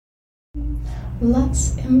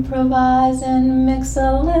Let's improvise and mix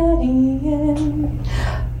a litty in.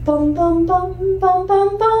 Bum bum bum bum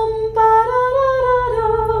bum bum ba da da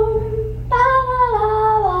da dum. Ba da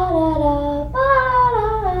da da da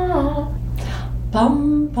da da.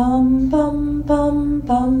 Bum bum bum bum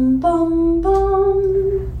bum bum bum.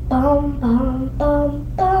 Bum bum bum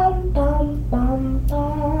bum bum bum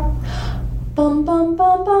bum. Bum bum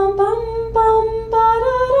bum bum bum bum ba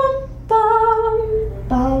da dum bum.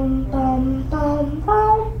 Bum bum bum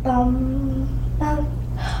bum bum bum.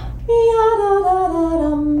 Ya da da da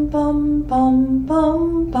dum bum bum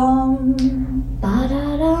bum bum. Ba da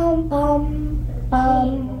dum bum bum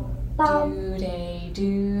bum.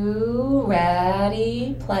 Do-day-do,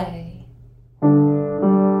 ready, play.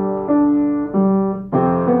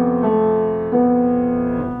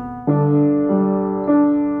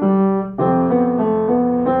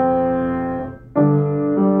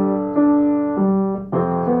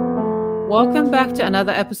 Welcome back to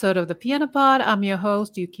another episode of the Piano Pod. I'm your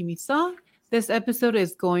host, Yukimi Song. This episode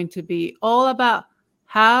is going to be all about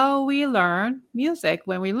how we learn music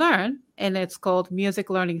when we learn, and it's called Music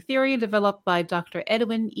Learning Theory, developed by Dr.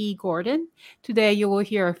 Edwin E. Gordon. Today, you will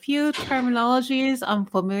hear a few terminologies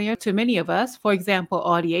unfamiliar to many of us. For example,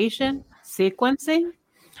 audiation, sequencing,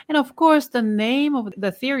 and of course, the name of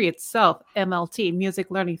the theory itself, MLT, Music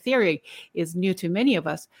Learning Theory, is new to many of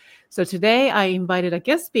us. So today, I invited a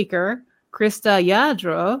guest speaker, Krista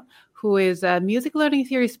Jadro, who is a music learning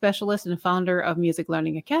theory specialist and founder of Music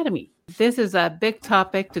Learning Academy. This is a big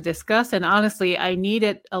topic to discuss, and honestly, I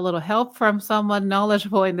needed a little help from someone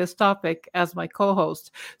knowledgeable in this topic as my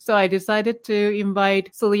co-host. So I decided to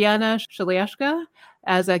invite Suliana Shaliashka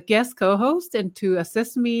as a guest co-host and to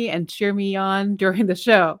assist me and cheer me on during the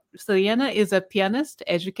show. Suliana is a pianist,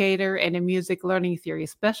 educator, and a music learning theory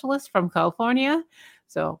specialist from California.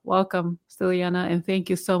 So welcome, Suliana, and thank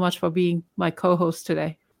you so much for being my co-host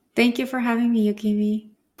today. Thank you for having me, Yukimi.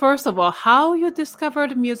 First of all, how you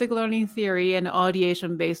discovered music learning theory and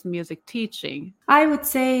audiation-based music teaching? I would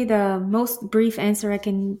say the most brief answer I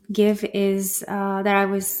can give is that I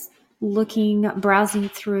was browsing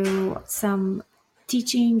through some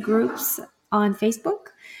teaching groups on Facebook,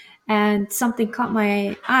 and something caught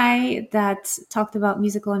my eye that talked about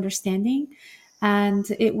musical understanding. And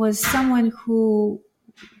it was someone who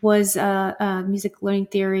was a music learning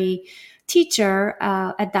theory teacher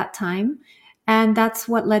at that time. And that's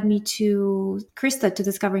what led me to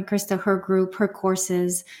discovering Krista, her group, her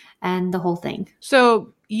courses, and the whole thing.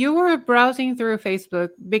 So you were browsing through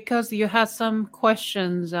Facebook because you had some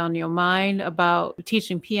questions on your mind about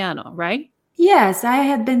teaching piano, right? Yes, I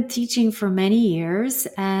had been teaching for many years,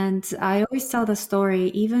 and I always tell the story,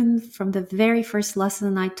 even from the very first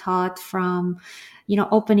lesson I taught, from,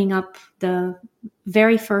 opening up the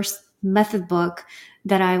very first method book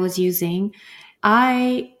that I was using.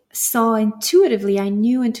 I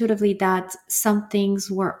knew intuitively that some things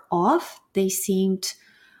were off. They seemed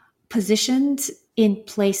positioned in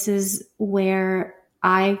places where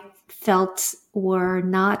I felt were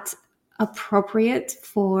not appropriate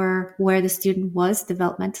for where the student was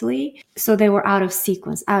developmentally. So they were out of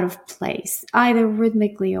sequence, out of place, either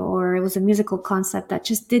rhythmically or it was a musical concept that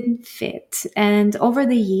just didn't fit. And over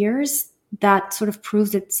the years, that sort of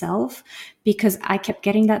proves itself because I kept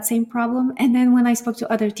getting that same problem. And then when I spoke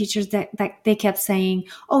to other teachers, that they kept saying,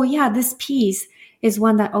 oh yeah, this piece is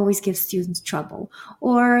one that always gives students trouble,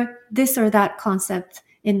 or this or that concept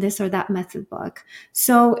in this or that method book.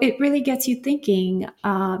 So it really gets you thinking,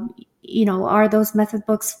 are those method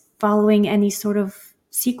books following any sort of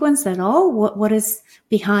sequence at all? What is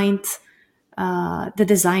behind the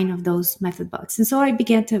design of those method books? And so I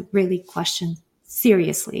began to really question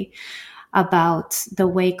seriously about the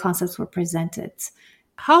way concepts were presented.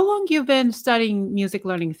 How long you've been studying music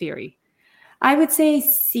learning theory? I would say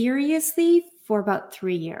seriously for about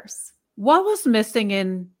 3 years. What was missing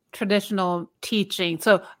in traditional teaching?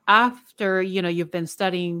 So after, you've been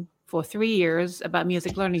studying for 3 years about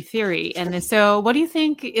music learning theory. And so what do you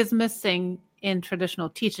think is missing in traditional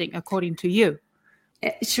teaching, according to you?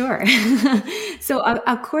 Sure. So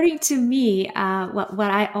according to me, what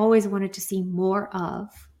I always wanted to see more of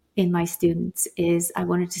in my students is I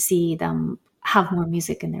wanted to see them have more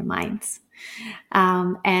music in their minds.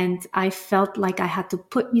 And I felt like I had to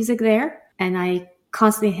put music there, and I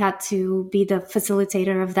constantly had to be the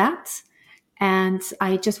facilitator of that. And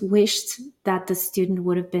I just wished that the student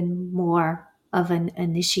would have been more of an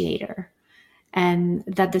initiator, and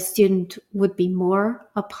that the student would be more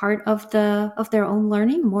a part of their own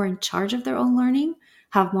learning, more in charge of their own learning,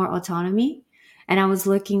 have more autonomy. And I was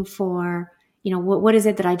looking for, what is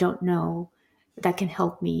it that I don't know that can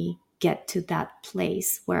help me get to that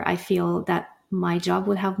place where I feel that my job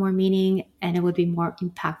would have more meaning and it would be more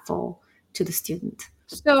impactful to the student.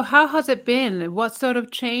 So how has it been? What sort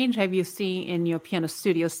of change have you seen in your piano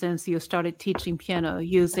studio since you started teaching piano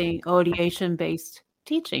using audiation-based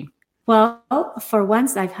teaching? Well, for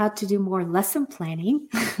once, I've had to do more lesson planning.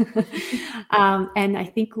 And I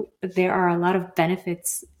think there are a lot of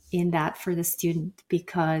benefits in that for the student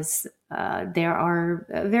because there are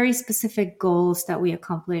very specific goals that we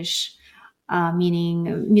accomplish,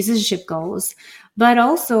 meaning musicianship goals. But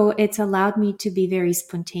also, it's allowed me to be very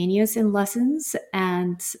spontaneous in lessons.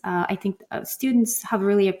 And I think students have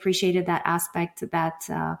really appreciated that aspect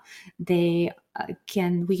that we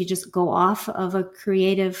can just go off of a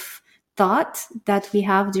creative thought that we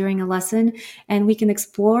have during a lesson, and we can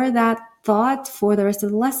explore that thought for the rest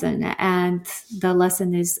of the lesson. And the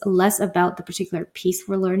lesson is less about the particular piece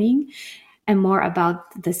we're learning and more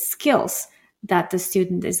about the skills that the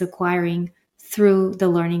student is acquiring through the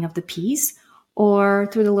learning of the piece or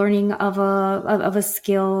through the learning of a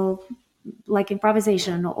skill like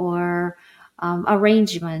improvisation or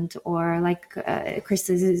arrangement, or like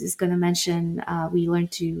Krista is going to mention, we learn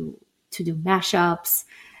to do mashups,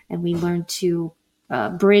 and we learn to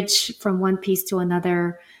bridge from one piece to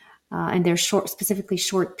another. And they're specifically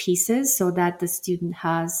short pieces, so that the student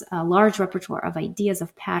has a large repertoire of ideas,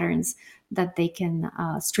 of patterns that they can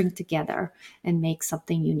string together and make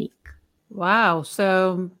something unique. Wow.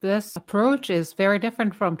 So this approach is very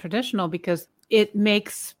different from traditional because it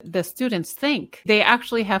makes the students think. They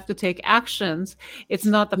actually have to take actions. It's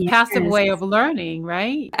not the passive way of learning,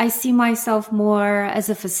 right? I see myself more as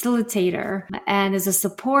a facilitator and as a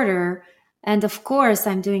supporter. And of course,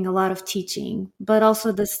 I'm doing a lot of teaching, but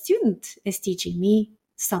also the student is teaching me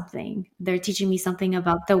something. They're teaching me something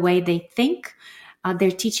about the way they think. They're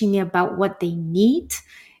teaching me about what they need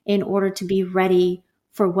in order to be ready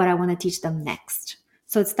for what I want to teach them next.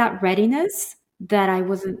 So it's that readiness that I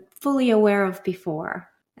wasn't fully aware of before.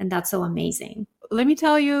 And that's so amazing. Let me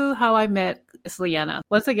tell you how I met Sliana.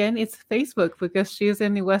 Once again, it's Facebook because she's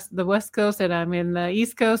in the West Coast and I'm in the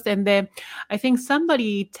East Coast. And then I think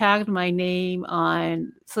somebody tagged my name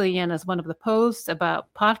on Sliana's one of the posts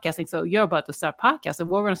about podcasting. So you're about to start podcasting.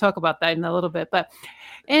 We're going to talk about that in a little bit.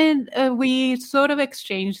 And we sort of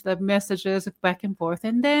exchanged the messages back and forth.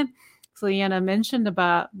 And then Sliana mentioned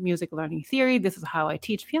about music learning theory. This is how I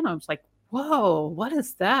teach piano. I was like, whoa, what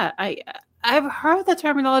is that? I've heard the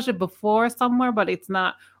terminology before somewhere, but it's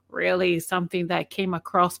not really something that I came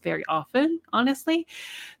across very often, honestly.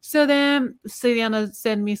 So then Siliana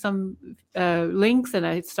sent me some links and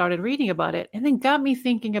I started reading about it, and then got me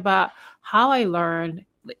thinking about how I learned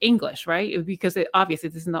English, right? Because obviously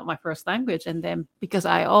this is not my first language. And then because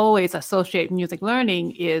I always associate music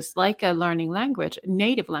learning is like a learning language,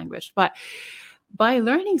 native language. But by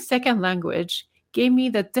learning second language, gave me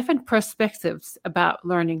the different perspectives about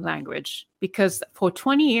learning language, because for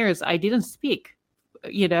 20 years, I didn't speak,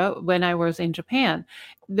 when I was in Japan.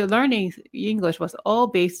 The learning English was all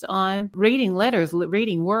based on reading letters,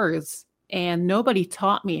 reading words, and nobody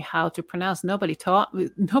taught me how to pronounce. Nobody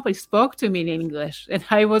spoke to me in English, and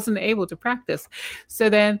I wasn't able to practice. So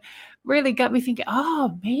then really got me thinking,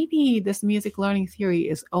 maybe this music learning theory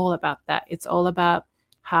is all about that. It's all about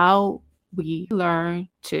how we learn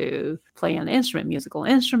to play an instrument, musical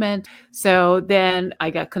instrument. So then I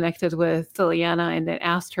got connected with Siliana and then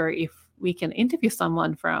asked her if we can interview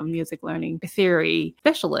someone from music learning theory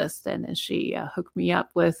specialist. And then she hooked me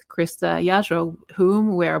up with Krista Jadro,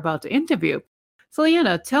 whom we're about to interview.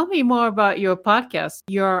 Siliana, tell me more about your podcast.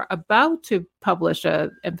 You're about to publish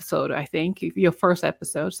an episode, I think, your first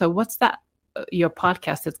episode. So what's that, your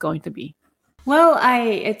podcast is going to be? Well,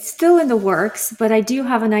 it's still in the works, but I do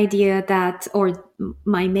have an idea or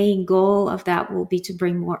my main goal of that will be to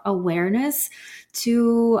bring more awareness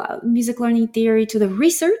to music learning theory, to the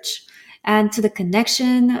research, and to the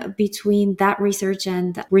connection between that research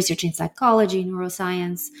and research in psychology,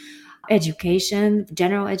 neuroscience, education,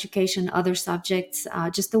 general education, other subjects,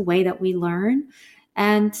 just the way that we learn,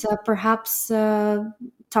 and perhaps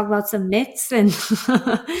talk about some myths and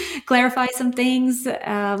clarify some things,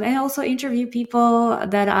 and also interview people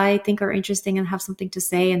that I think are interesting and have something to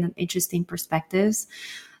say and interesting perspectives.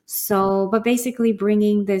 So, but basically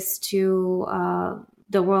bringing this to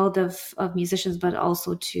the world of musicians, but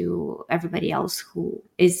also to everybody else who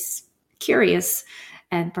is curious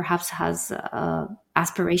and perhaps has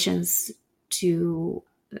aspirations to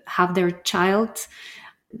have their child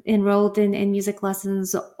enrolled in music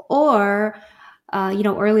lessons, or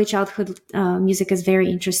early childhood music is very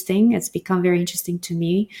interesting. It's become very interesting to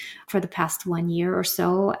me for the past 1 year or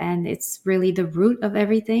so. And it's really the root of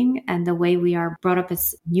everything. And the way we are brought up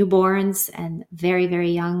as newborns and very,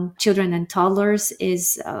 very young children and toddlers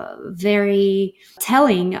is very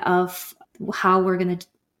telling of how we're going to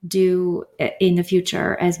do in the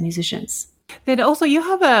future as musicians. Then also you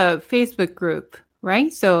have a Facebook group,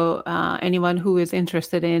 right? So anyone who is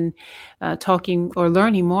interested in talking or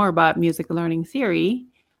learning more about music learning theory,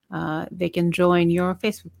 they can join your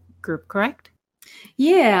Facebook group, correct?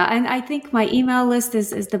 Yeah, and I think my email list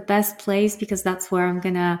is the best place because that's where I'm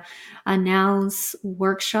going to announce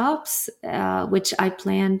workshops, which I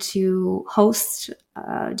plan to host,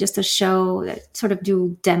 just a show that sort of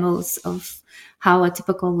do demos of how a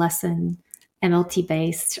typical lesson,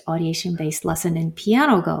 MLT-based, audiation-based lesson in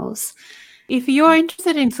piano goes. If you're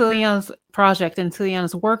interested in Celiana's project and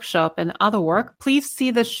Celiana's workshop and other work, please see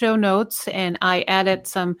the show notes. And I added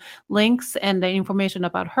some links and the information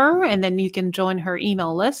about her. And then you can join her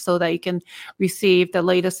email list so that you can receive the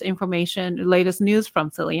latest information, latest news from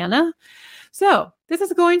Celiana. So this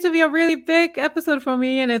is going to be a really big episode for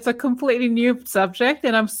me, and it's a completely new subject.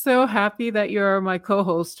 And I'm so happy that you're my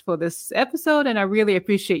co-host for this episode. And I really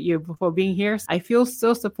appreciate you for being here. I feel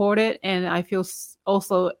so supported, and I feel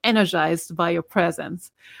also energized by your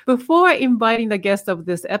presence. Before inviting the guest of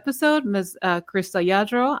this episode, Ms. Krista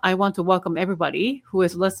Jadro, I want to welcome everybody who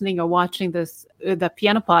is listening or watching the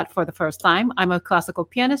Piano Pod for the first time. I'm a classical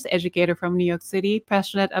pianist, educator from New York City,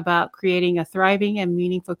 passionate about creating a thriving and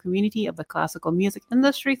meaningful community of the classical music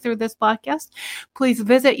industry through this podcast. Please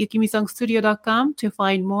visit yukimisongstudio.com to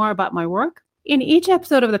find more about my work. In each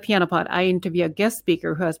episode of the Piano Pod, I interview a guest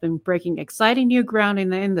speaker who has been breaking exciting new ground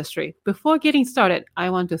in the industry. Before getting started,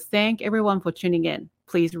 I want to thank everyone for tuning in.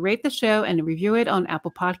 Please rate the show and review it on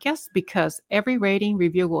Apple Podcasts because every rating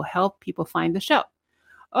review will help people find the show.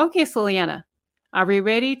 Okay, Celiana, are we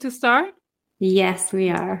ready to start? Yes,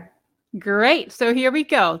 we are. Great. So here we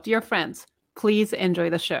go. Dear friends, please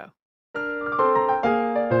enjoy the show.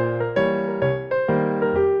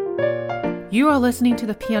 You are listening to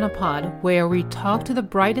the Piano Pod, where we talk to the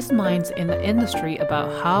brightest minds in the industry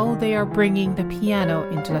about how they are bringing the piano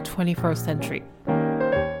into the 21st century.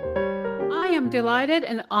 I am delighted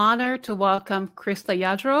and honored to welcome Krista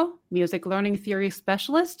Jadro, music learning theory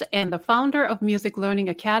specialist and the founder of Music Learning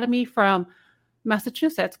Academy from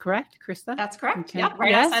Massachusetts, correct, Krista? That's correct. Okay. Yeah,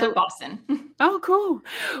 right outside of Boston. Oh, cool.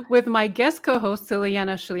 With my guest co-host,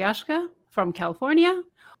 Celiana Shliashka from California.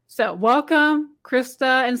 So welcome,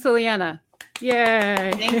 Krista and Celiana.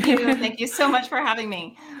 Yay. Thank you. Thank you so much for having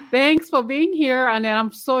me. Thanks for being here. And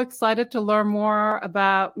I'm so excited to learn more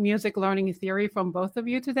about music learning theory from both of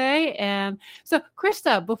you today. And so,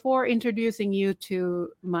 Krista, before introducing you to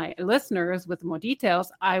my listeners with more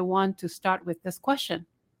details, I want to start with this question.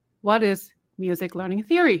 What is music learning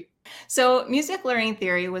theory? So music learning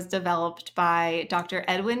theory was developed by Dr.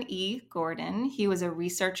 Edwin E. Gordon. He was a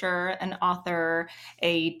researcher, an author,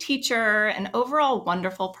 a teacher, an overall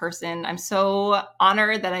wonderful person. I'm so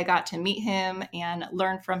honored that I got to meet him and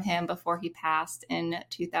learn from him before he passed in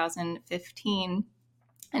 2015.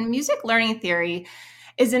 And music learning theory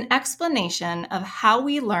is an explanation of how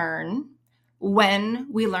we learn when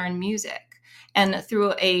we learn music. And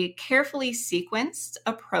through a carefully sequenced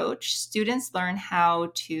approach, students learn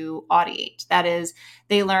how to audiate. That is,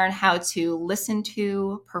 they learn how to listen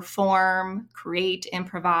to, perform, create,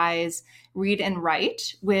 improvise, read, and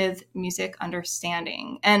write with music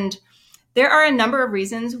understanding. And there are a number of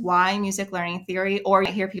reasons why music learning theory, or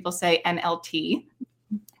I hear people say MLT,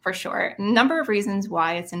 for sure. A number of reasons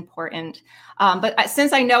why it's important. But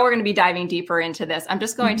since I know we're going to be diving deeper into this, I'm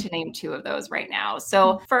just going to name two of those right now.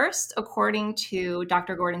 So first, according to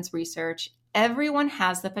Dr. Gordon's research, everyone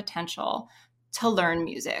has the potential to learn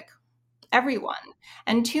music. Everyone.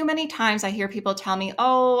 And too many times I hear people tell me,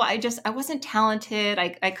 oh, I wasn't talented.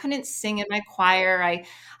 I couldn't sing in my choir.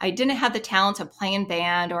 I didn't have the talent to play in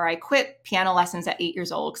band, or I quit piano lessons at 8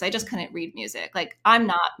 years old because I just couldn't read music. Like, I'm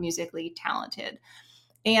not musically talented.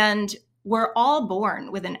 And we're all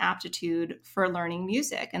born with an aptitude for learning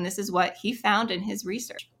music. And this is what he found in his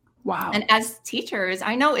research. Wow. And as teachers,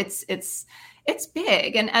 I know it's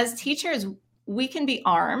big. And as teachers, we can be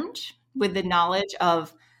armed with the knowledge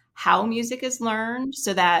of how music is learned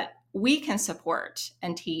so that we can support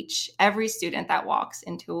and teach every student that walks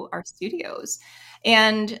into our studios.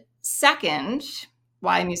 And second,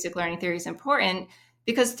 why music learning theory is important,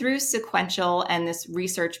 because through sequential and this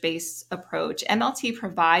research-based approach, MLT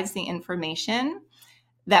provides the information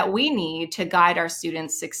that we need to guide our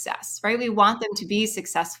students' success, right? We want them to be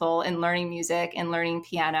successful in learning music and learning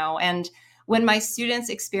piano. And when my students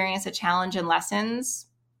experience a challenge in lessons,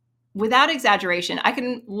 without exaggeration, I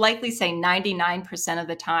can likely say 99% of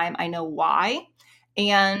the time I know why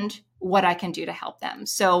and what I can do to help them.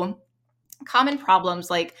 So common problems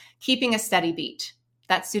like keeping a steady beat.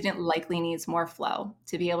 That student likely needs more flow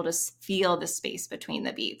to be able to feel the space between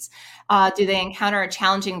the beats. Do they encounter a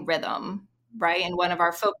challenging rhythm, right, in one of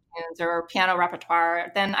our folk tunes or piano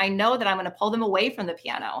repertoire? Then I know that I'm going to pull them away from the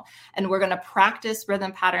piano and we're going to practice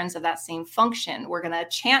rhythm patterns of that same function. We're going to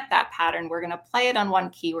chant that pattern. We're going to play it on one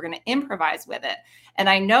key. We're going to improvise with it. And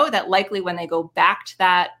I know that likely when they go back to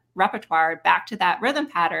that repertoire, back to that rhythm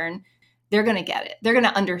pattern, they're going to get it. They're going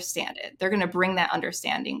to understand it. They're going to bring that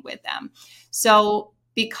understanding with them. So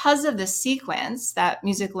because of the sequence that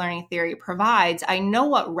music learning theory provides, I know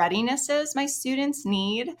what readinesses my students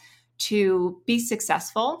need to be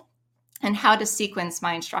successful and how to sequence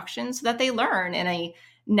my instruction so that they learn in a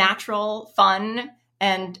natural, fun,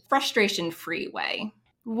 and frustration-free way.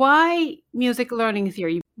 Why music learning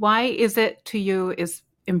theory? Why is it to you is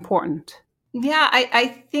important? Yeah, I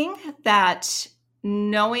think that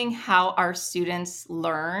knowing how our students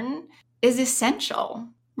learn is essential,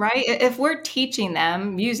 right? If we're teaching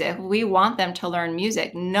them music, we want them to learn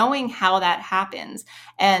music. Knowing how that happens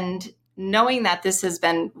and knowing that this has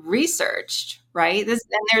been researched, right? And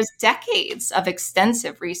there's decades of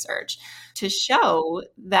extensive research to show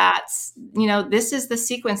that, this is the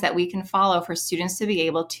sequence that we can follow for students to be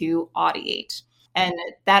able to audiate. And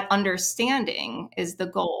that understanding is the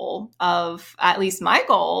goal of, at least my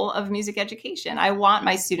goal of music education. I want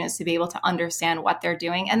my students to be able to understand what they're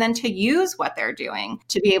doing and then to use what they're doing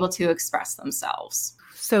to be able to express themselves.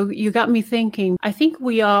 So you got me thinking, I think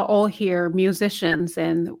we are all here musicians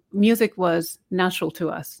and music was natural to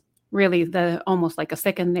us. Really, almost like a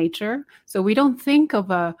second nature. So we don't think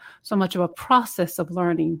of so much of a process of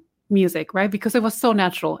learning music, right? Because it was so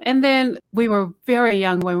natural. And then we were very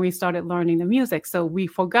young when we started learning the music. So we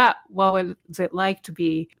forgot what was it like to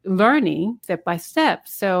be learning step by step.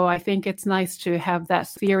 So I think it's nice to have that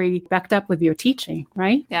theory backed up with your teaching,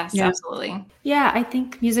 right? Yes, absolutely. Yeah, I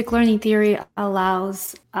think music learning theory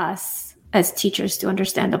allows us as teachers to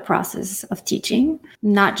understand the process of teaching,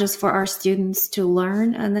 not just for our students to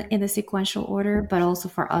learn in a sequential order, but also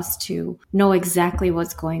for us to know exactly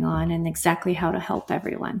what's going on and exactly how to help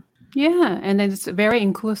everyone. Yeah, and it's very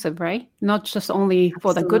inclusive, right? Not just only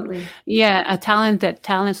for Absolutely. the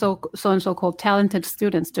good, so-called talented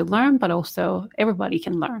students to learn, but also everybody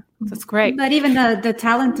can learn. That's great. But even the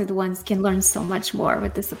talented ones can learn so much more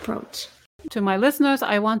with this approach. To my listeners,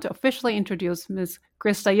 I want to officially introduce Ms.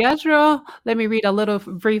 Krista Jadro. Let me read a little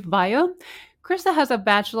brief bio. Krista has a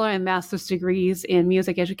bachelor and master's degrees in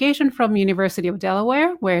music education from University of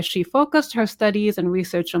Delaware, where she focused her studies and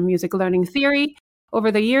research on music learning theory. Over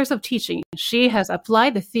the years of teaching, she has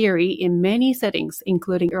applied the theory in many settings,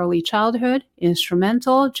 including early childhood,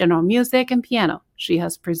 instrumental, general music, and piano. She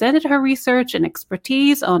has presented her research and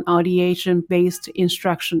expertise on audiation-based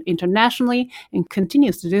instruction internationally and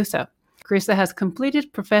continues to do so. Krista has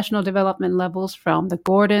completed professional development levels from the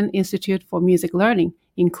Gordon Institute for Music Learning,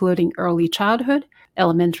 including early childhood,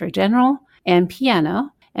 elementary general, and piano,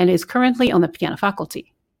 and is currently on the piano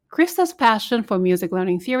faculty. Krista's passion for music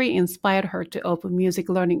learning theory inspired her to open Music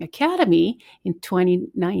Learning Academy in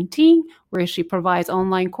 2019, where she provides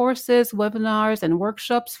online courses, webinars, and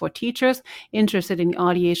workshops for teachers interested in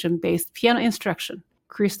audiation-based piano instruction.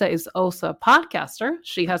 Krista is also a podcaster.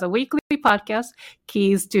 She has a weekly podcast,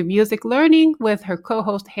 Keys to Music Learning, with her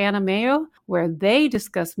co-host Hannah Mayo, where they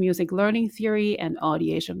discuss music learning theory and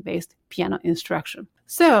audiation-based piano instruction.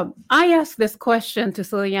 So I asked this question to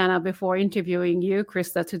Celiana before interviewing you,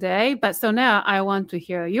 Krista, today. But so now I want to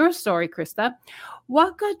hear your story, Krista.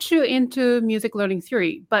 What got you into music learning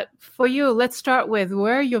theory? But for you, let's start with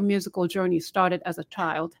where your musical journey started as a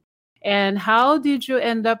child. And how did you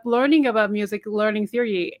end up learning about music learning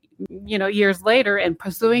theory, years later and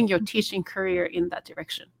pursuing your teaching career in that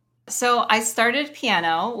direction? So I started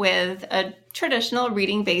piano with a traditional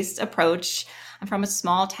reading-based approach. I'm from a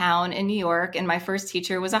small town in New York, and my first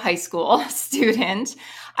teacher was a high school student.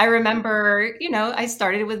 I remember, I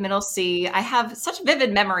started with middle C. I have such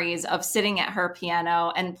vivid memories of sitting at her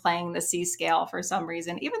piano and playing the C scale for some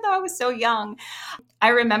reason, even though I was so young. I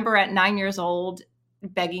remember at 9 years old,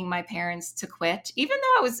 begging my parents to quit, even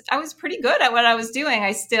though I was pretty good at what I was doing.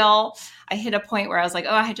 I hit a point where I was like,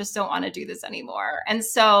 oh, I just don't want to do this anymore. And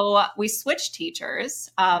so we switched teachers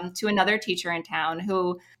to another teacher in town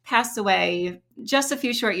who passed away just a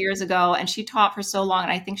few short years ago. And she taught for so long.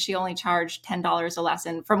 And I think she only charged $10 a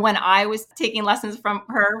lesson from when I was taking lessons from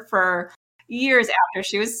her for, years after.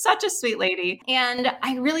 She was such a sweet lady. And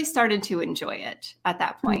I really started to enjoy it at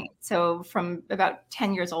that point. So from about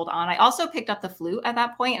 10 years old on, I also picked up the flute at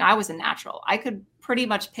that point, and I was a natural. I could pretty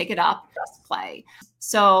much pick it up, just play.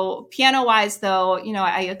 So piano wise though,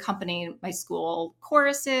 I accompanied my school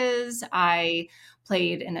choruses. I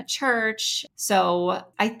played in a church. So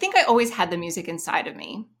I think I always had the music inside of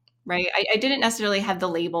me, right? I didn't necessarily have the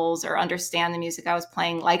labels or understand the music I was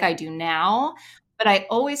playing like I do now, but I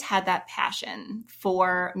always had that passion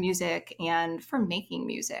for music and for making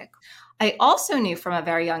music. I also knew from a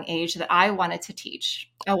very young age that I wanted to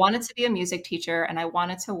teach. I wanted to be a music teacher, and I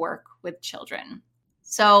wanted to work with children.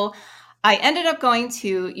 So I ended up going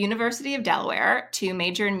to University of Delaware to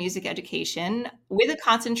major in music education with a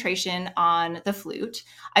concentration on the flute.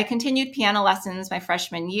 I continued piano lessons my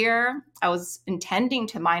freshman year. I was intending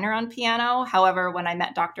to minor on piano. However, when I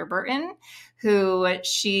met Dr. Burton,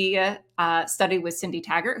 she studied with Cindy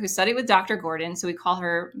Taggart, who studied with Dr. Gordon. So we call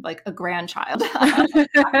her like a grandchild.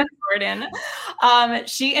 Dr. Gordon.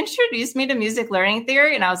 She introduced me to music learning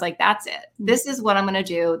theory, and I was like, that's it. This is what I'm going to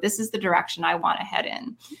do. This is the direction I want to head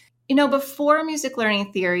in. Before music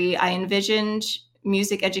learning theory, I envisioned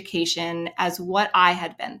music education as what I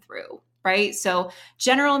had been through, right? So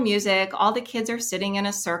general music, all the kids are sitting in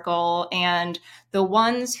a circle, and the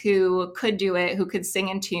ones who could do it, who could sing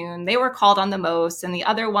in tune, they were called on the most, and the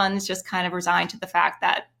other ones just kind of resigned to the fact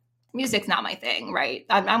that music's not my thing, right?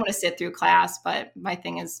 I'm going to sit through class, but my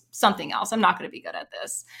thing is something else. I'm not going to be good at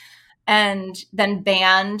this. And then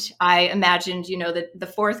band, I imagined,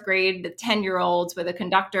 the fourth grade, the 10-year-olds with a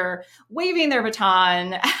conductor waving their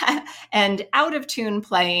baton and out of tune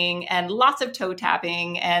playing and lots of toe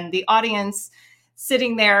tapping, and the audience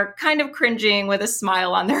sitting there kind of cringing with a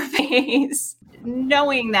smile on their face,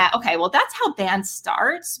 knowing that, okay, well, that's how band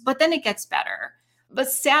starts, but then it gets better. But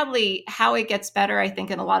sadly, how it gets better, I think,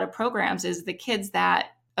 in a lot of programs is the kids that,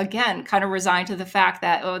 again, kind of resign to the fact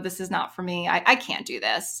that, oh, this is not for me. I can't do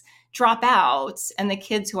this. Drop out, and the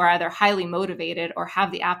kids who are either highly motivated or have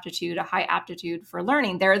the aptitude, a high aptitude for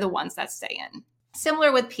learning, they're the ones that stay in.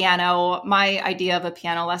 Similar with piano, my idea of a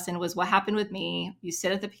piano lesson was what happened with me. You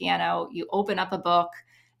sit at the piano, you open up a book.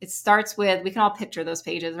 It starts with, we can all picture those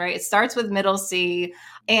pages, right? It starts with middle C,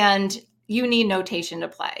 and you need notation to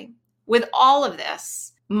play. With all of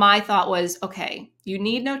this, my thought was, okay, you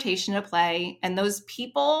need notation to play, and those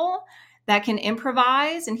people that can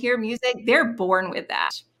improvise and hear music, they're born with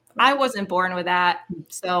that. I wasn't born with that,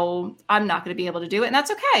 so I'm not going to be able to do it. And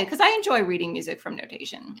that's okay, because I enjoy reading music from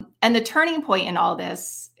notation. And the turning point in all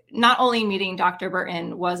this, not only meeting Dr.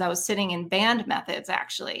 Burton, was I was sitting in band methods,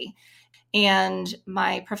 actually. And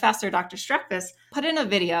my professor, Dr. Streckfus, put in a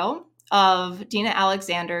video of Dina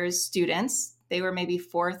Alexander's students. They were maybe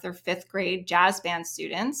 4th or 5th grade jazz band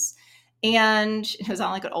students. And it was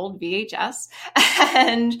on like an old VHS.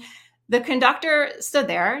 And the conductor stood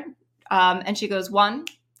there, and she goes, 1,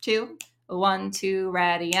 2, 1, 2,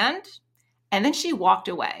 ready, and then she walked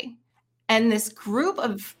away. And this group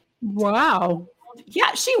of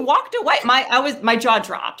she walked away. My jaw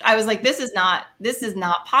dropped. I was like, this is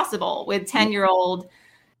not possible with 10-year-old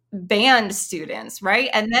band students, right?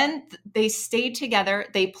 And then they stayed together,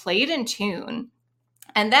 they played in tune,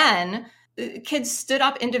 and then kids stood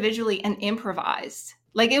up individually and improvised.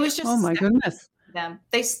 Like, it was just, oh my goodness, them.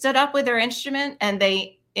 They stood up with their instrument and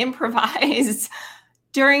they improvised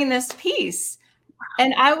during this piece.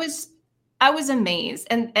 And I was amazed.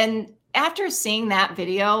 And after seeing that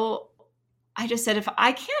video, I just said, if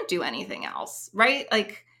I can't do anything else, right?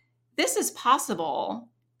 Like, this is possible,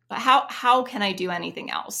 but how can I do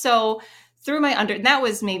anything else? So through my that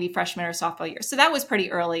was maybe freshman or sophomore year. So that was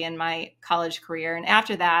pretty early in my college career. And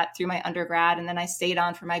after that, through my undergrad, and then I stayed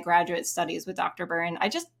on for my graduate studies with Dr. Byrne, I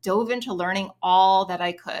just dove into learning all that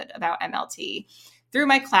I could about MLT through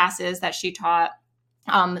my classes that she taught,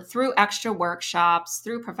 through extra workshops,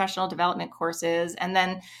 through professional development courses. And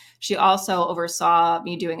then she also oversaw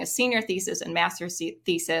me doing a senior thesis and master's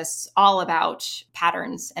thesis all about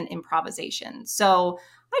patterns and improvisation. So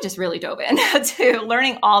I just really dove into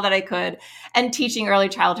learning all that I could and teaching early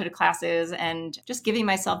childhood classes and just giving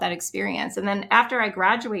myself that experience. And then after I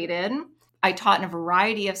graduated, I taught in a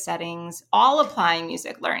variety of settings, all applying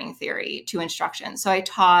music learning theory to instruction. So I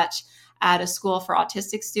taught at a school for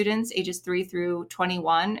autistic students, ages 3 through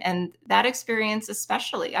 21. And that experience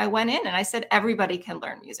especially, I went in and I said, everybody can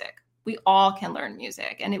learn music. We all can learn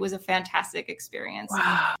music. And it was a fantastic experience.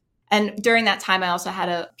 Wow. And during that time, I also had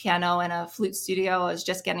a piano and a flute studio. I was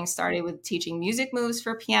just getting started with teaching music moves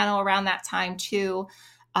for piano around that time too.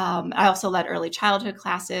 I also led early childhood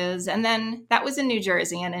classes. And then that was in New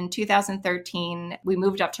Jersey. And in 2013, we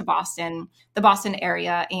moved up to Boston, the Boston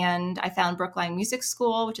area. And I found Brookline Music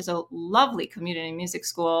School, which is a lovely community music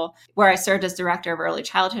school, where I served as director of early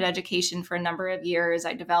childhood education for a number of years.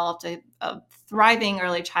 I developed a thriving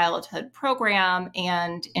early childhood program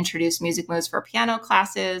and introduced music moves for piano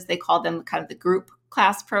classes. They called them kind of the group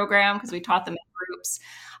class program because we taught them in groups.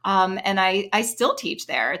 And I still teach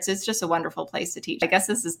there. It's just a wonderful place to teach. I guess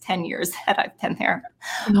this is 10 years that I've been there.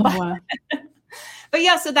 Oh, wow. But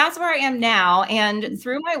yeah, so that's where I am now. And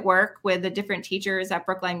through my work with the different teachers at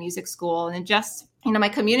Brookline Music School and just, my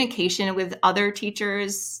communication with other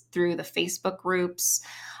teachers through the Facebook groups,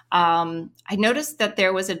 I noticed that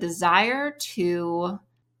there was a desire to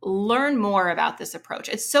learn more about this approach.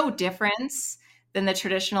 It's so different than the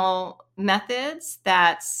traditional methods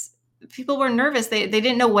that people were nervous. They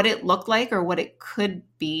didn't know what it looked like or what it could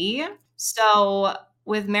be. So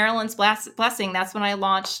with Marilyn's blessing, that's when I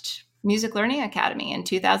launched Music Learning Academy in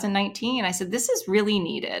 2019. I said, this is really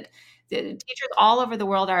needed. The teachers all over the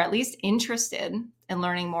world are at least interested in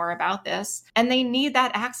learning more about this, and they need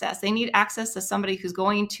that access. They need access to somebody who's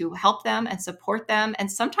going to help them and support them.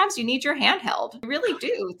 And sometimes you need your hand held. You really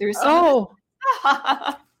do through some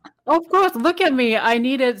Of course, look at me. I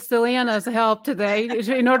needed Celiana's help today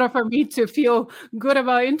in order for me to feel good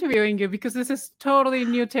about interviewing you, because this is totally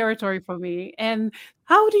new territory for me. And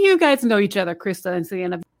how do you guys know each other, Krista and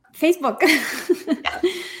Celiana? Facebook.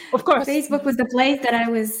 Of course. Facebook was the place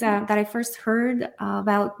that I first heard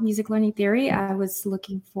about music learning theory. I was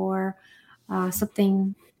looking for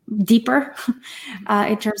something deeper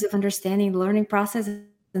in terms of understanding the learning process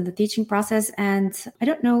and the teaching process. And I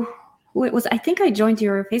don't know who it was. I think I joined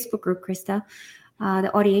your Facebook group, Krista,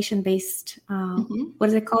 the audiation-based, what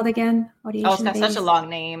is it called again? Audiation that's such a long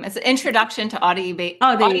name. It's an introduction to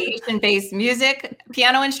audiation-based music,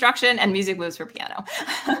 piano instruction, and music moves for piano.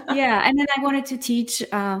 Yeah, and then I wanted to teach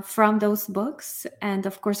from those books. And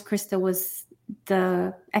of course, Krista was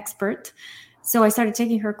the expert. So I started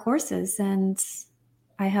taking her courses, and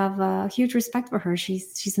I have a huge respect for her.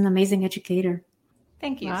 She's an amazing educator.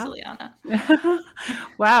 Thank you, Celiana.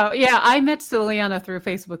 Wow. Yeah, I met Celiana through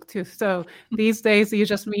Facebook too. So these days you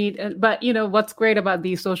just meet. But what's great about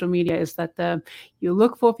these social media is that you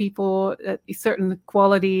look for people, a certain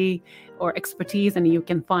quality or expertise, and you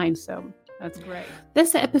can find. So that's great.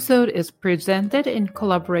 This episode is presented in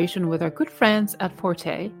collaboration with our good friends at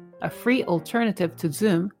Forte, a free alternative to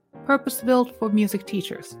Zoom, purpose-built for music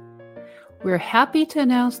teachers. We're happy to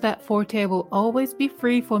announce that Forte will always be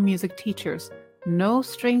free for music teachers. No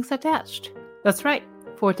strings attached. That's right.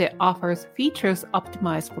 Forte offers features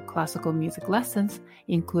optimized for classical music lessons,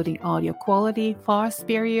 including audio quality far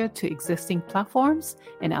superior to existing platforms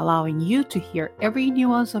and allowing you to hear every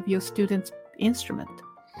nuance of your student's instrument.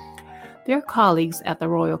 Their colleagues at the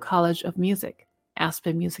Royal College of Music,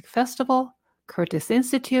 Aspen Music Festival, Curtis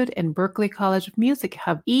Institute, and Berklee College of Music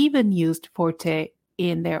have even used Forte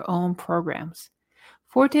in their own programs.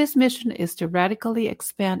 Forte's mission is to radically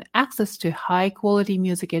expand access to high-quality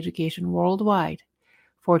music education worldwide.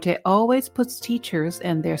 Forte always puts teachers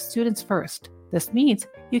and their students first. This means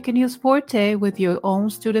you can use Forte with your own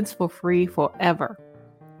students for free forever.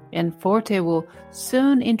 And Forte will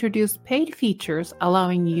soon introduce paid features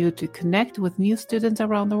allowing you to connect with new students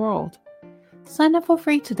around the world. Sign up for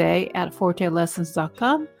free today at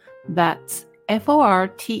fortelessons.com. That's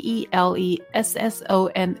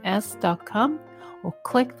fortelessons.com. or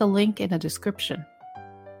click the link in the description.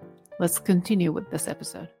 Let's continue with this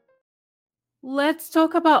episode. Let's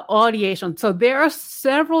talk about audiation. So there are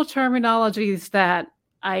several terminologies that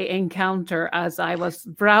I encounter as I was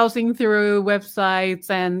browsing through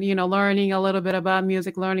websites and, learning a little bit about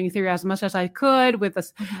music learning theory as much as I could with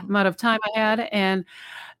this amount of time I had. And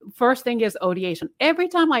first thing is audiation. Every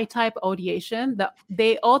time I type audiation,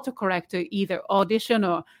 they autocorrect to either audition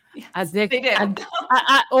or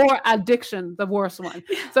or addiction, the worst one.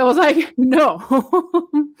 So I was like, no.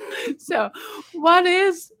 So what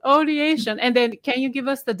is audiation? And then can you give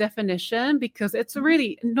us the definition? Because it's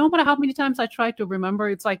really, no matter how many times I try to remember,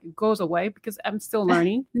 it's like it goes away because I'm still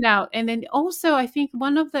learning now. And then also, I think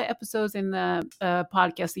one of the episodes in the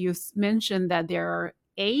podcast, you mentioned that there are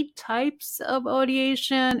 8 types of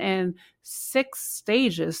audiation and 6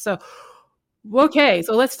 stages. So okay,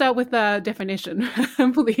 so let's start with the definition,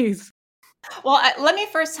 please. Well, let me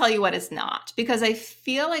first tell you what it's not, because I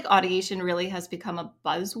feel like audiation really has become a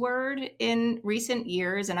buzzword in recent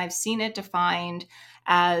years, and I've seen it defined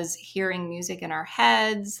as hearing music in our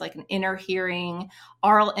heads, like an inner hearing,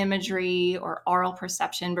 aural imagery, or aural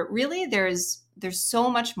perception. But really, there's so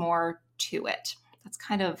much more to it. That's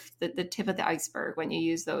kind of the tip of the iceberg when you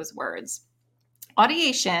use those words.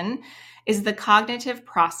 Audiation is the cognitive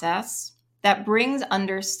process that brings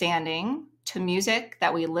understanding to music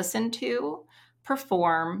that we listen to,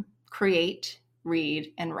 perform, create,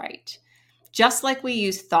 read, and write. Just like we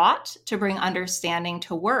use thought to bring understanding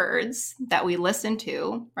to words that we listen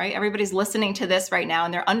to, right? Everybody's listening to this right now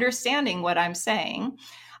and they're understanding what I'm saying.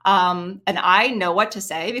 And I know what to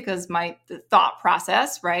say because my thought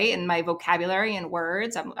process, right? And my vocabulary and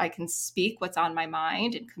words, I can speak what's on my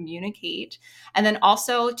mind and communicate. And then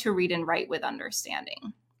also to read and write with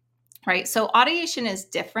understanding, right? So audiation is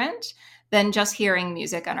different than just hearing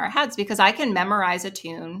music in our heads because I can memorize a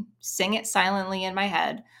tune, sing it silently in my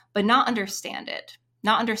head, but not understand it,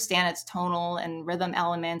 not understand its tonal and rhythm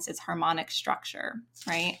elements, its harmonic structure,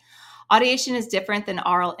 right? Audiation is different than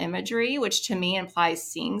oral imagery, which to me implies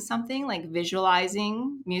seeing something, like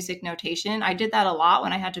visualizing music notation. I did that a lot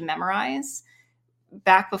when I had to memorize.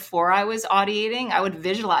 Back before I was audiating, I would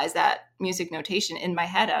visualize that music notation in my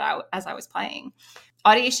head as I was playing.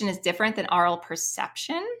 Audiation is different than oral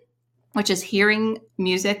perception, which is hearing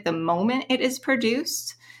music the moment it is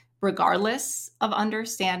produced, regardless of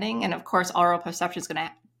understanding. And of course, oral perception is going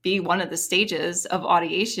to be one of the stages of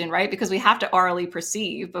audiation, right? Because we have to orally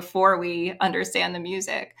perceive before we understand the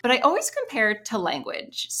music. But I always compare it to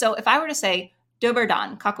language. So if I were to say,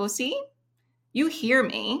 Doberdan kakosi, you hear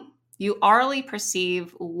me, you orally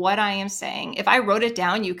perceive what I am saying. If I wrote it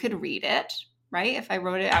down, you could read it, right? If I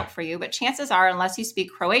wrote it out for you. But chances are, unless you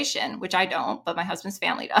speak Croatian, which I don't, but my husband's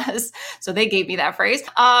family does, so they gave me that phrase.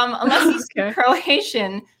 Unless you speak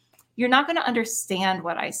Croatian, you're not going to understand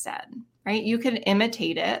what I said, right? You can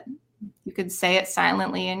imitate it. You could say it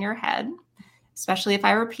silently in your head, especially if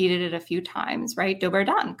I repeated it a few times, right? Dober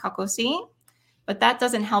dan, kako si? But that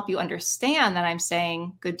doesn't help you understand that I'm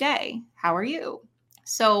saying, good day, how are you?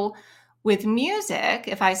 So with music,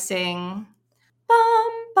 if I sing,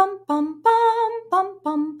 bum, bum, bum, bum, bum,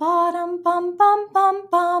 bum, bum, bum, bum, bum,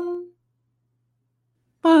 bum,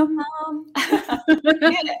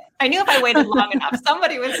 I knew if I waited long enough,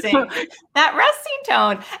 somebody would sing that resting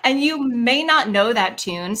tone. And you may not know that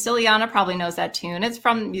tune. Ciliana probably knows that tune. It's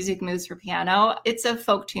from Music Moves for Piano. It's a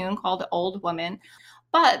folk tune called Old Woman.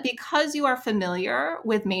 But because you are familiar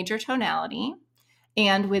with major tonality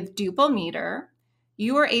and with duple meter,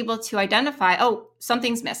 you were able to identify, oh,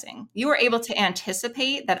 something's missing. You were able to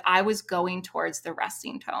anticipate that I was going towards the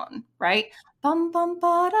resting tone, right? Bum, bum,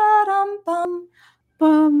 ba-da-dum, bum.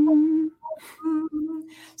 Bum.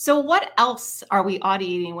 So what else are we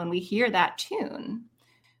audiating when we hear that tune?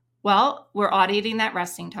 Well, we're audiating that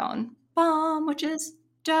resting tone, bum, which is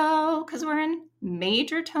do, because we're in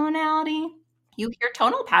major tonality. You hear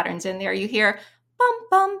tonal patterns in there. You hear bum,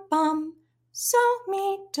 bum, bum, so,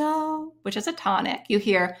 mi, do, which is a tonic. You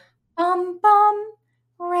hear bum, bum,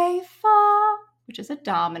 re, fa, which is a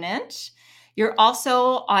dominant. You're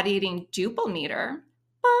also audiating duple meter,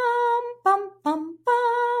 bum, bum, bum,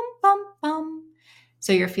 bum, bum, bum.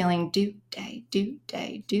 So you're feeling do, day, do,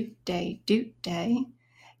 day, do, day, do, day.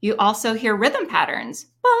 You also hear rhythm patterns,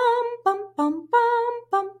 bum, bum, bum, bum,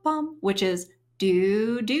 bum, bum, which is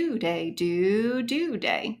do, do, day, do, do,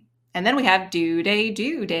 day. And then we have do, day,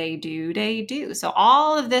 do, day, do, day, do. So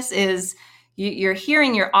all of this is, you're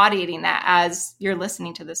hearing, you're audiating that as you're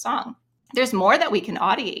listening to the song. There's more that we can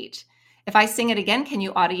audiate. If I sing it again, can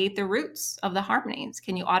you audiate the roots of the harmonies?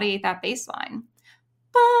 Can you audiate that bass line?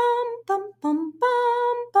 Bum, bum, bum,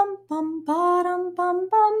 bum, bum, bum, bum, bum, bum,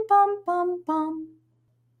 bum, bum, bum,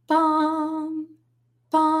 bum,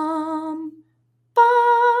 bum,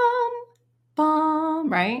 bum, bum,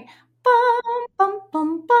 right? Bum, bum,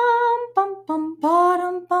 bum, bum, bum, bum,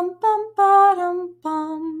 bum, bum, bum, bum,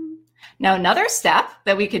 bum. Now, another step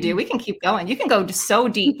that we could do, we can keep going. You can go so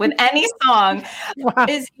deep with any song, wow,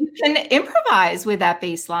 is you can improvise with that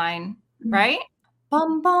bass line, right?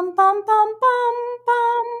 Bum, bum, bum, bum, bum,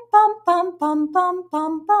 bum, bum, bum, bum,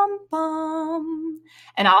 bum, bum, bum.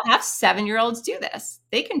 And I'll have 7-year-olds do this.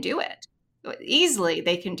 They can do it. Easily,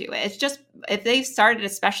 they can do it. It's just, if they started,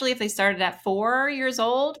 especially if they started at 4 years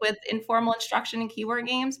old with informal instruction and keyword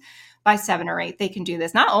games, by 7 or 8, they can do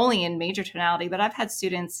this, not only in major tonality, but I've had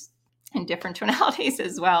students in different tonalities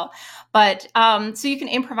as well. But so you can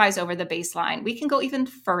improvise over the bass line. We can go even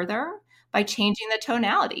further by changing the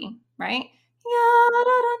tonality, right? Bum,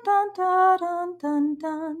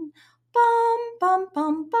 bum,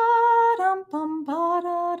 bum, ba-dum, bum,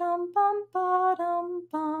 ba-da-dum, bum, ba-dum,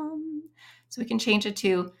 bum. So we can change it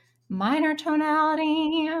to minor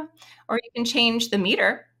tonality, or you can change the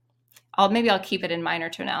meter. Maybe I'll keep it in minor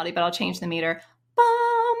tonality, but I'll change the meter.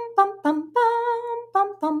 Bum, bum, bum, bum,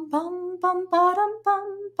 bum, bum, bum, bum, ba-dum,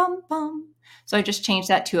 bum, bum, bum. So I just changed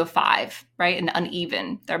that to a 5, right? And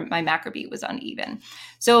uneven. My macro beat was uneven.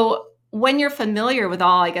 So when you're familiar with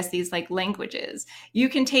all, I guess, these like languages, you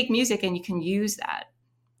can take music and you can use that,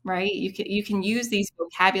 right? You can use these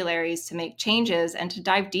vocabularies to make changes and to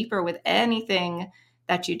dive deeper with anything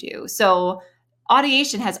that you do. So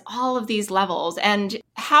audiation has all of these levels. And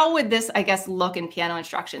how would this, I guess, look in piano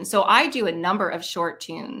instruction? So I do a number of short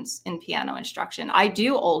tunes in piano instruction. I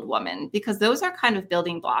do Old Woman because those are kind of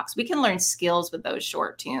building blocks. We can learn skills with those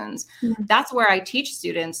short tunes. Mhm. That's where I teach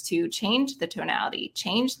students to change the tonality,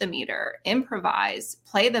 change the meter, improvise,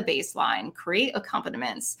 play the bass line, create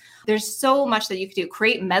accompaniments. There's so much that you could do.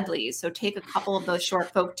 Create medleys. So take a couple of those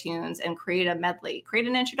short folk tunes and create a medley, create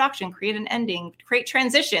an introduction, create an ending, create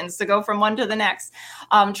transitions to go from one to the next.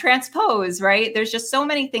 Transpose, right? There's just so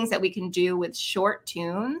many things that we can do with short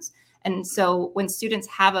tunes. And so when students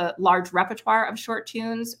have a large repertoire of short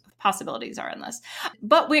tunes, possibilities are endless.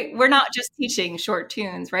 But we're not just teaching short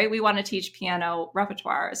tunes, right? We want to teach piano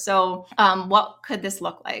repertoire. So what could this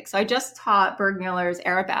look like? So I just taught Bergmüller's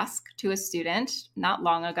Arabesque to a student not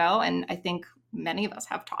long ago, and I think many of us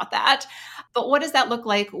have taught that. But what does that look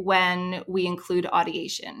like when we include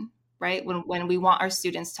audiation, right? When we want our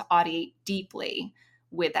students to audiate deeply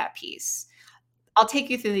with that piece. I'll take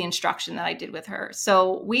you through the instruction that I did with her.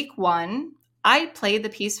 So week 1, I played the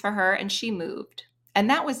piece for her and she moved. And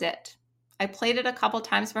that was it. I played it a couple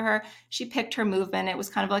times for her. She picked her movement. It was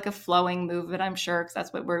kind of like a flowing movement, I'm sure, because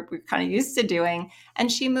that's what we're kind of used to doing.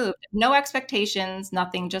 And she moved. No expectations,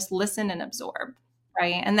 nothing, just listen and absorb,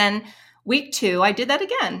 right? And then week 2, I did that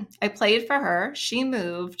again. I played for her. She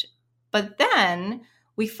moved. But then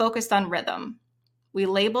we focused on rhythm. We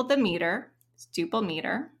labeled the meter, duple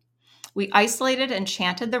meter. We isolated and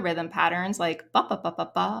chanted the rhythm patterns like ba ba ba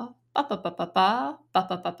ba ba, ba ba ba ba ba, ba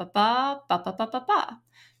ba ba ba ba, ba ba ba ba ba.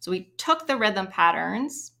 So we took the rhythm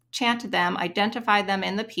patterns, chanted them, identified them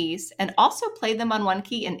in the piece, and also played them on one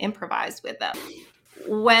key and improvised with them.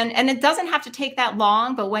 And it doesn't have to take that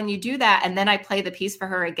long, but when you do that and then I play the piece for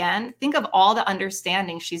her again, think of all the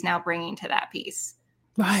understanding she's now bringing to that piece.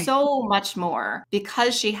 Right. So much more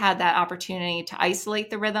because she had that opportunity to isolate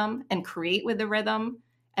the rhythm and create with the rhythm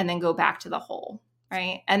and then go back to the whole,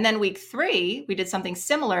 right? And then week 3, we did something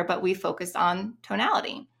similar, but we focused on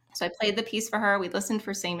tonality. So I played the piece for her. We listened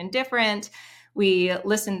for same and different. We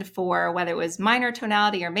listened for whether it was minor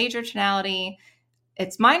tonality or major tonality.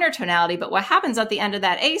 It's minor tonality, but what happens at the end of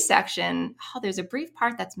that A section, there's a brief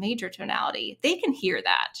part that's major tonality. They can hear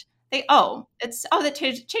that.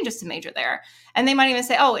 That changes to major there. And they might even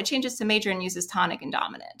say, it changes to major and uses tonic and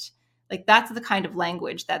dominant. Like that's the kind of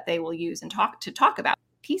language that they will use and talk about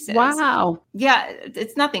pieces. Wow. Yeah,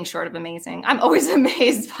 it's nothing short of amazing. I'm always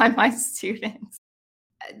amazed by my students.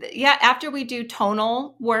 Yeah, after we do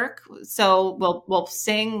tonal work, so we'll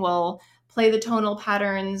sing, we'll play the tonal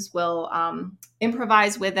patterns, we'll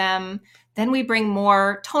improvise with them. Then we bring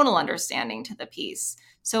more tonal understanding to the piece.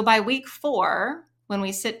 So by week 4, when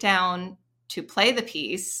we sit down to play the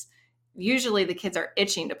piece, usually the kids are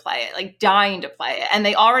itching to play it, like dying to play it. And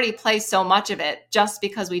they already play so much of it just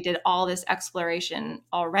because we did all this exploration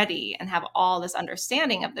already and have all this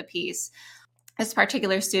understanding of the piece. This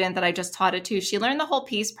particular student that I just taught it to, she learned the whole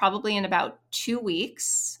piece probably in about 2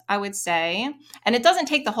 weeks, I would say. And it doesn't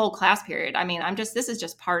take the whole class period. I mean, this is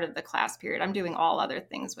just part of the class period. I'm doing all other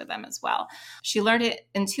things with them as well. She learned it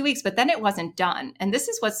in 2 weeks, but then it wasn't done. And this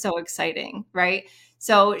is what's so exciting, right?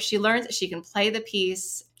 So she learns that she can play the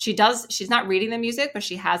piece. She's not reading the music, but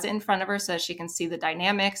she has it in front of her so she can see the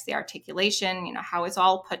dynamics, the articulation, how it's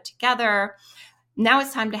all put together. Now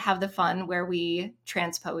it's time to have the fun where we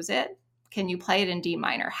transpose it. Can you play it in D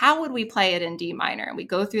minor? How would we play it in D minor? And we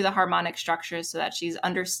go through the harmonic structures so that she's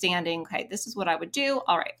understanding, okay, this is what I would do.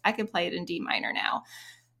 All right, I can play it in D minor now.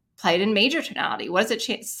 Play it in major tonality. What does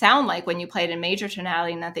it sound like when you play it in major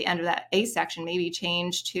tonality and at the end of that A section, maybe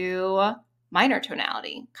change to minor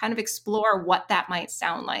tonality, kind of explore what that might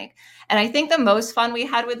sound like. And I think the most fun we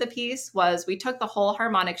had with the piece was we took the whole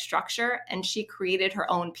harmonic structure and she created her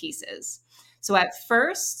own pieces. So at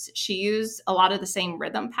first she used a lot of the same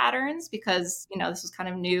rhythm patterns because, this was kind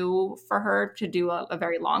of new for her to do a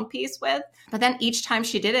very long piece with. But then each time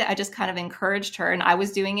she did it, I just kind of encouraged her, and I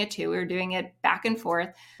was doing it too. We were doing it back and forth.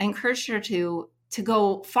 I encouraged her to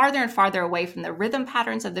go farther and farther away from the rhythm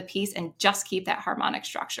patterns of the piece and just keep that harmonic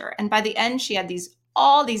structure. And by the end, she had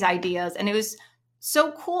all these ideas, and it was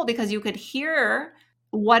so cool because you could hear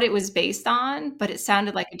what it was based on, but it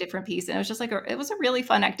sounded like a different piece. And it was just it was a really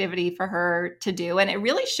fun activity for her to do. And it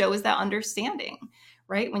really shows that understanding,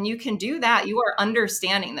 right? When you can do that, you are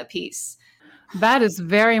understanding the piece. That is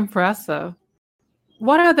very impressive.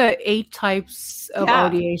 what are the 8 types of Yeah.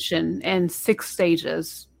 audiation and 6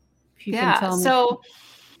 stages? If you can tell me. So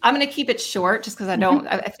I'm going to keep it short just because I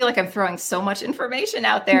feel like I'm throwing so much information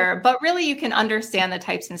out there, but really you can understand the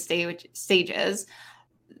types and stages.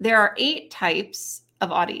 There are 8 types of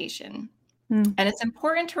audiation. And it's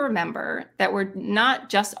important to remember that we're not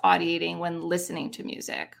just audiating when listening to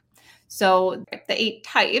music. So the 8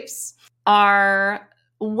 types are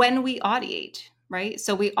when we audiate, right?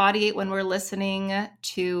 So we audiate when we're listening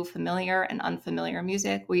to familiar and unfamiliar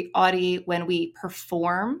music. We audiate when we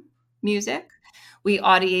perform music. We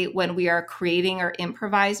audiate when we are creating or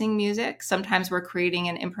improvising music. Sometimes we're creating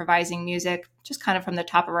and improvising music just kind of from the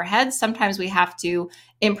top of our heads. Sometimes we have to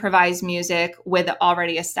improvise music with an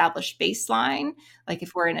already established bass line, like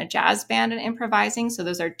if we're in a jazz band and improvising. So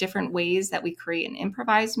those are different ways that we create and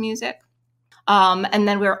improvise music. And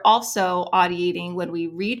then we're also audiating when we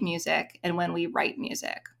read music and when we write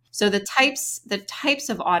music. So the types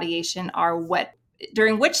of audiation are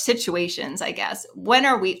during which situations, I guess, when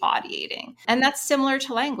are we audiating? And that's similar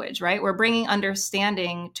to language, right? We're bringing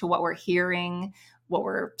understanding to what we're hearing, what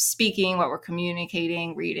we're speaking, what we're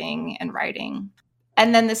communicating, reading, and writing.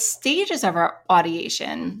 And then the stages of our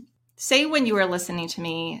audiation, say when you were listening to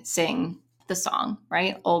me sing the song,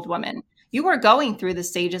 right? Old Woman. You were going through the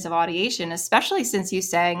stages of audiation, especially since you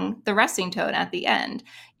sang the resting tone at the end.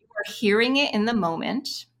 You were hearing it in the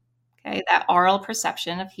moment, okay? That aural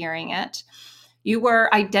perception of hearing it. You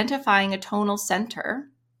were identifying a tonal center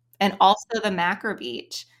and also the macro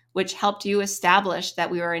beat, which helped you establish that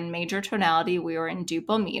we were in major tonality, we were in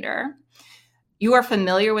duple meter. You are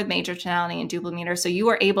familiar with major tonality and duple meter, so you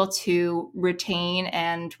are able to retain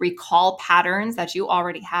and recall patterns that you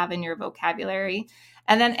already have in your vocabulary,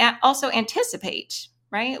 and then also anticipate,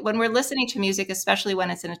 right? When we're listening to music, especially when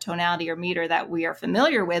it's in a tonality or meter that we are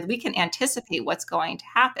familiar with, we can anticipate what's going to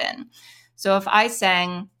happen. So if I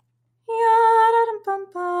sang,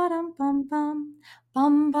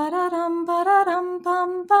 I'm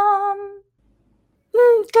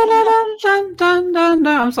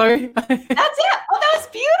sorry. That's it. Oh, that was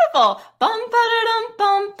beautiful. Bum ba dum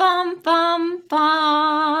bum bum bum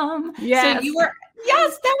bum. Yes. So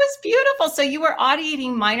yes, that was beautiful. So you were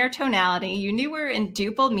audiating minor tonality. You knew we were in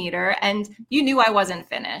duple meter, and you knew I wasn't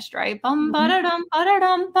finished, right? Bum ba dum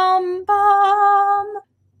bum bum.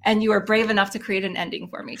 And you were brave enough to create an ending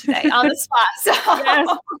for me today on the spot. So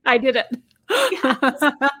yes, I did it. Yes.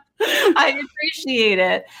 I appreciate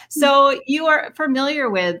it. So you are familiar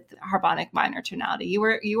with harmonic minor tonality. You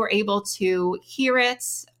were able to hear it,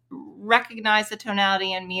 recognize the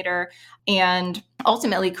tonality and meter, and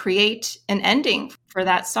ultimately create an ending for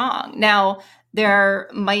that song. Now, there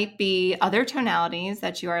might be other tonalities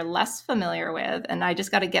that you are less familiar with, and I just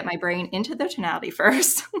got to get my brain into the tonality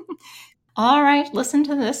first. All right, listen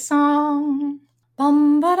to this song.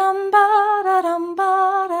 Bum ba dum ba da dum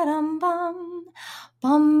ba da dum bum.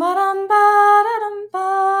 Bum ba dum ba da dum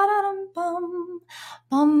ba da dum bum.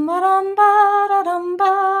 Bum ba dum ba da dum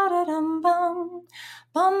ba da dum bum.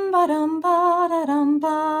 Bum ba dum ba da dum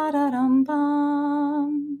ba da dum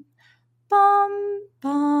bum. Bum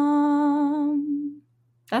bum.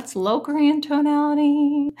 That's low Korean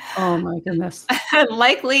tonality. Oh my goodness.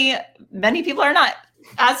 Likely many people are not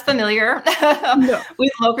as familiar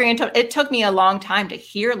with low Korean tonality. It took me a long time to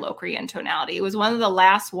hear low Korean tonality. It was one of the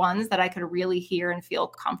last ones that I could really hear and feel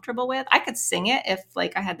comfortable with. I could sing it if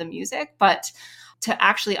like I had the music, but to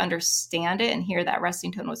actually understand it and hear that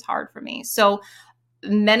resting tone was hard for me. So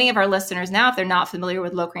many of our listeners now, if they're not familiar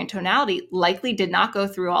with low Korean tonality, likely did not go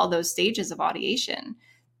through all those stages of audiation.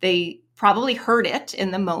 They probably heard it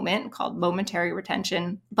in the moment, called momentary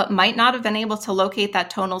retention, but might not have been able to locate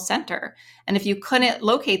that tonal center. And if you couldn't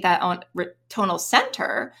locate that tonal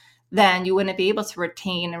center, then you wouldn't be able to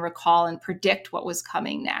retain and recall and predict what was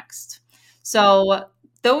coming next. So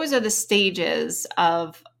those are the stages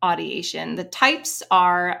of audiation. The types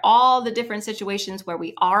are all the different situations where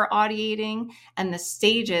we are audiating, and the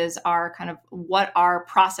stages are kind of what our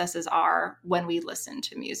processes are when we listen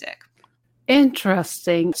to music.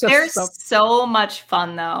 Interesting. They're so much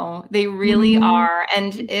fun, though. They really are.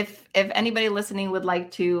 And if anybody listening would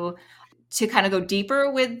like to kind of go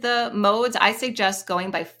deeper with the modes, I suggest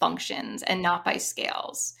going by functions and not by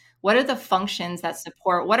scales. What are the functions that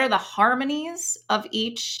support? What are the harmonies of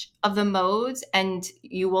each of the modes? And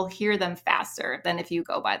you will hear them faster than if you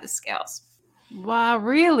go by the scales. Wow,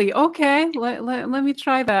 really? Okay, let me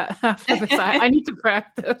try that after this. I need to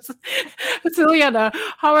practice. So, Liana,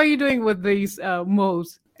 how are you doing with these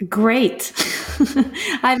modes? Great.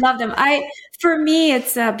 I love them. For me,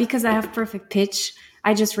 it's because I have perfect pitch.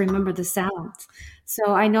 I just remember the sound.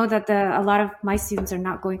 So I know that a lot of my students are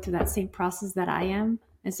not going through that same process that I am.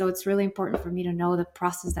 And so it's really important for me to know the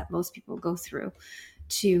process that most people go through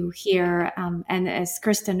to hear. And as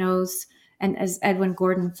Krista knows, and as Edwin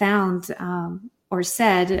Gordon found or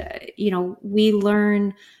said, we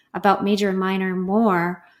learn about major and minor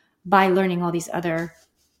more by learning all these other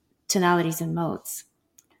tonalities and modes.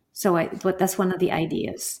 So but that's one of the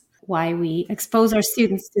ideas why we expose our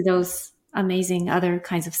students to those amazing other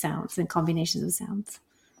kinds of sounds and combinations of sounds.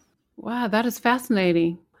 Wow, that is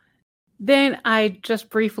fascinating. Then I just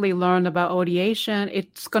briefly learned about audiation.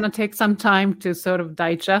 It's going to take some time to sort of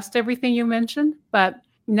digest everything you mentioned. But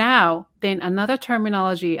now, then another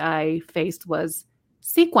terminology I faced was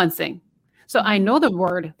sequencing. So I know the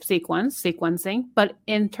word sequencing, but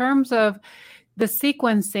in terms of the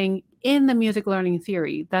sequencing in the music learning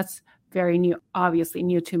theory, that's very new, obviously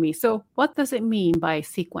new to me. So what does it mean by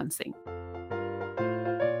sequencing?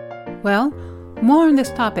 Well, more on this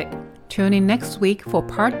topic. Tune in next week for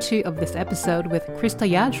part 2 of this episode with Krista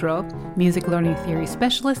Jadro, music learning theory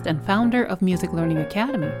specialist and founder of Music Learning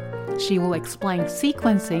Academy. She will explain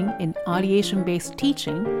sequencing in audiation-based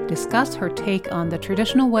teaching, discuss her take on the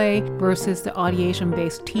traditional way versus the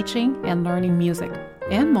audiation-based teaching and learning music,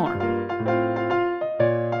 and more.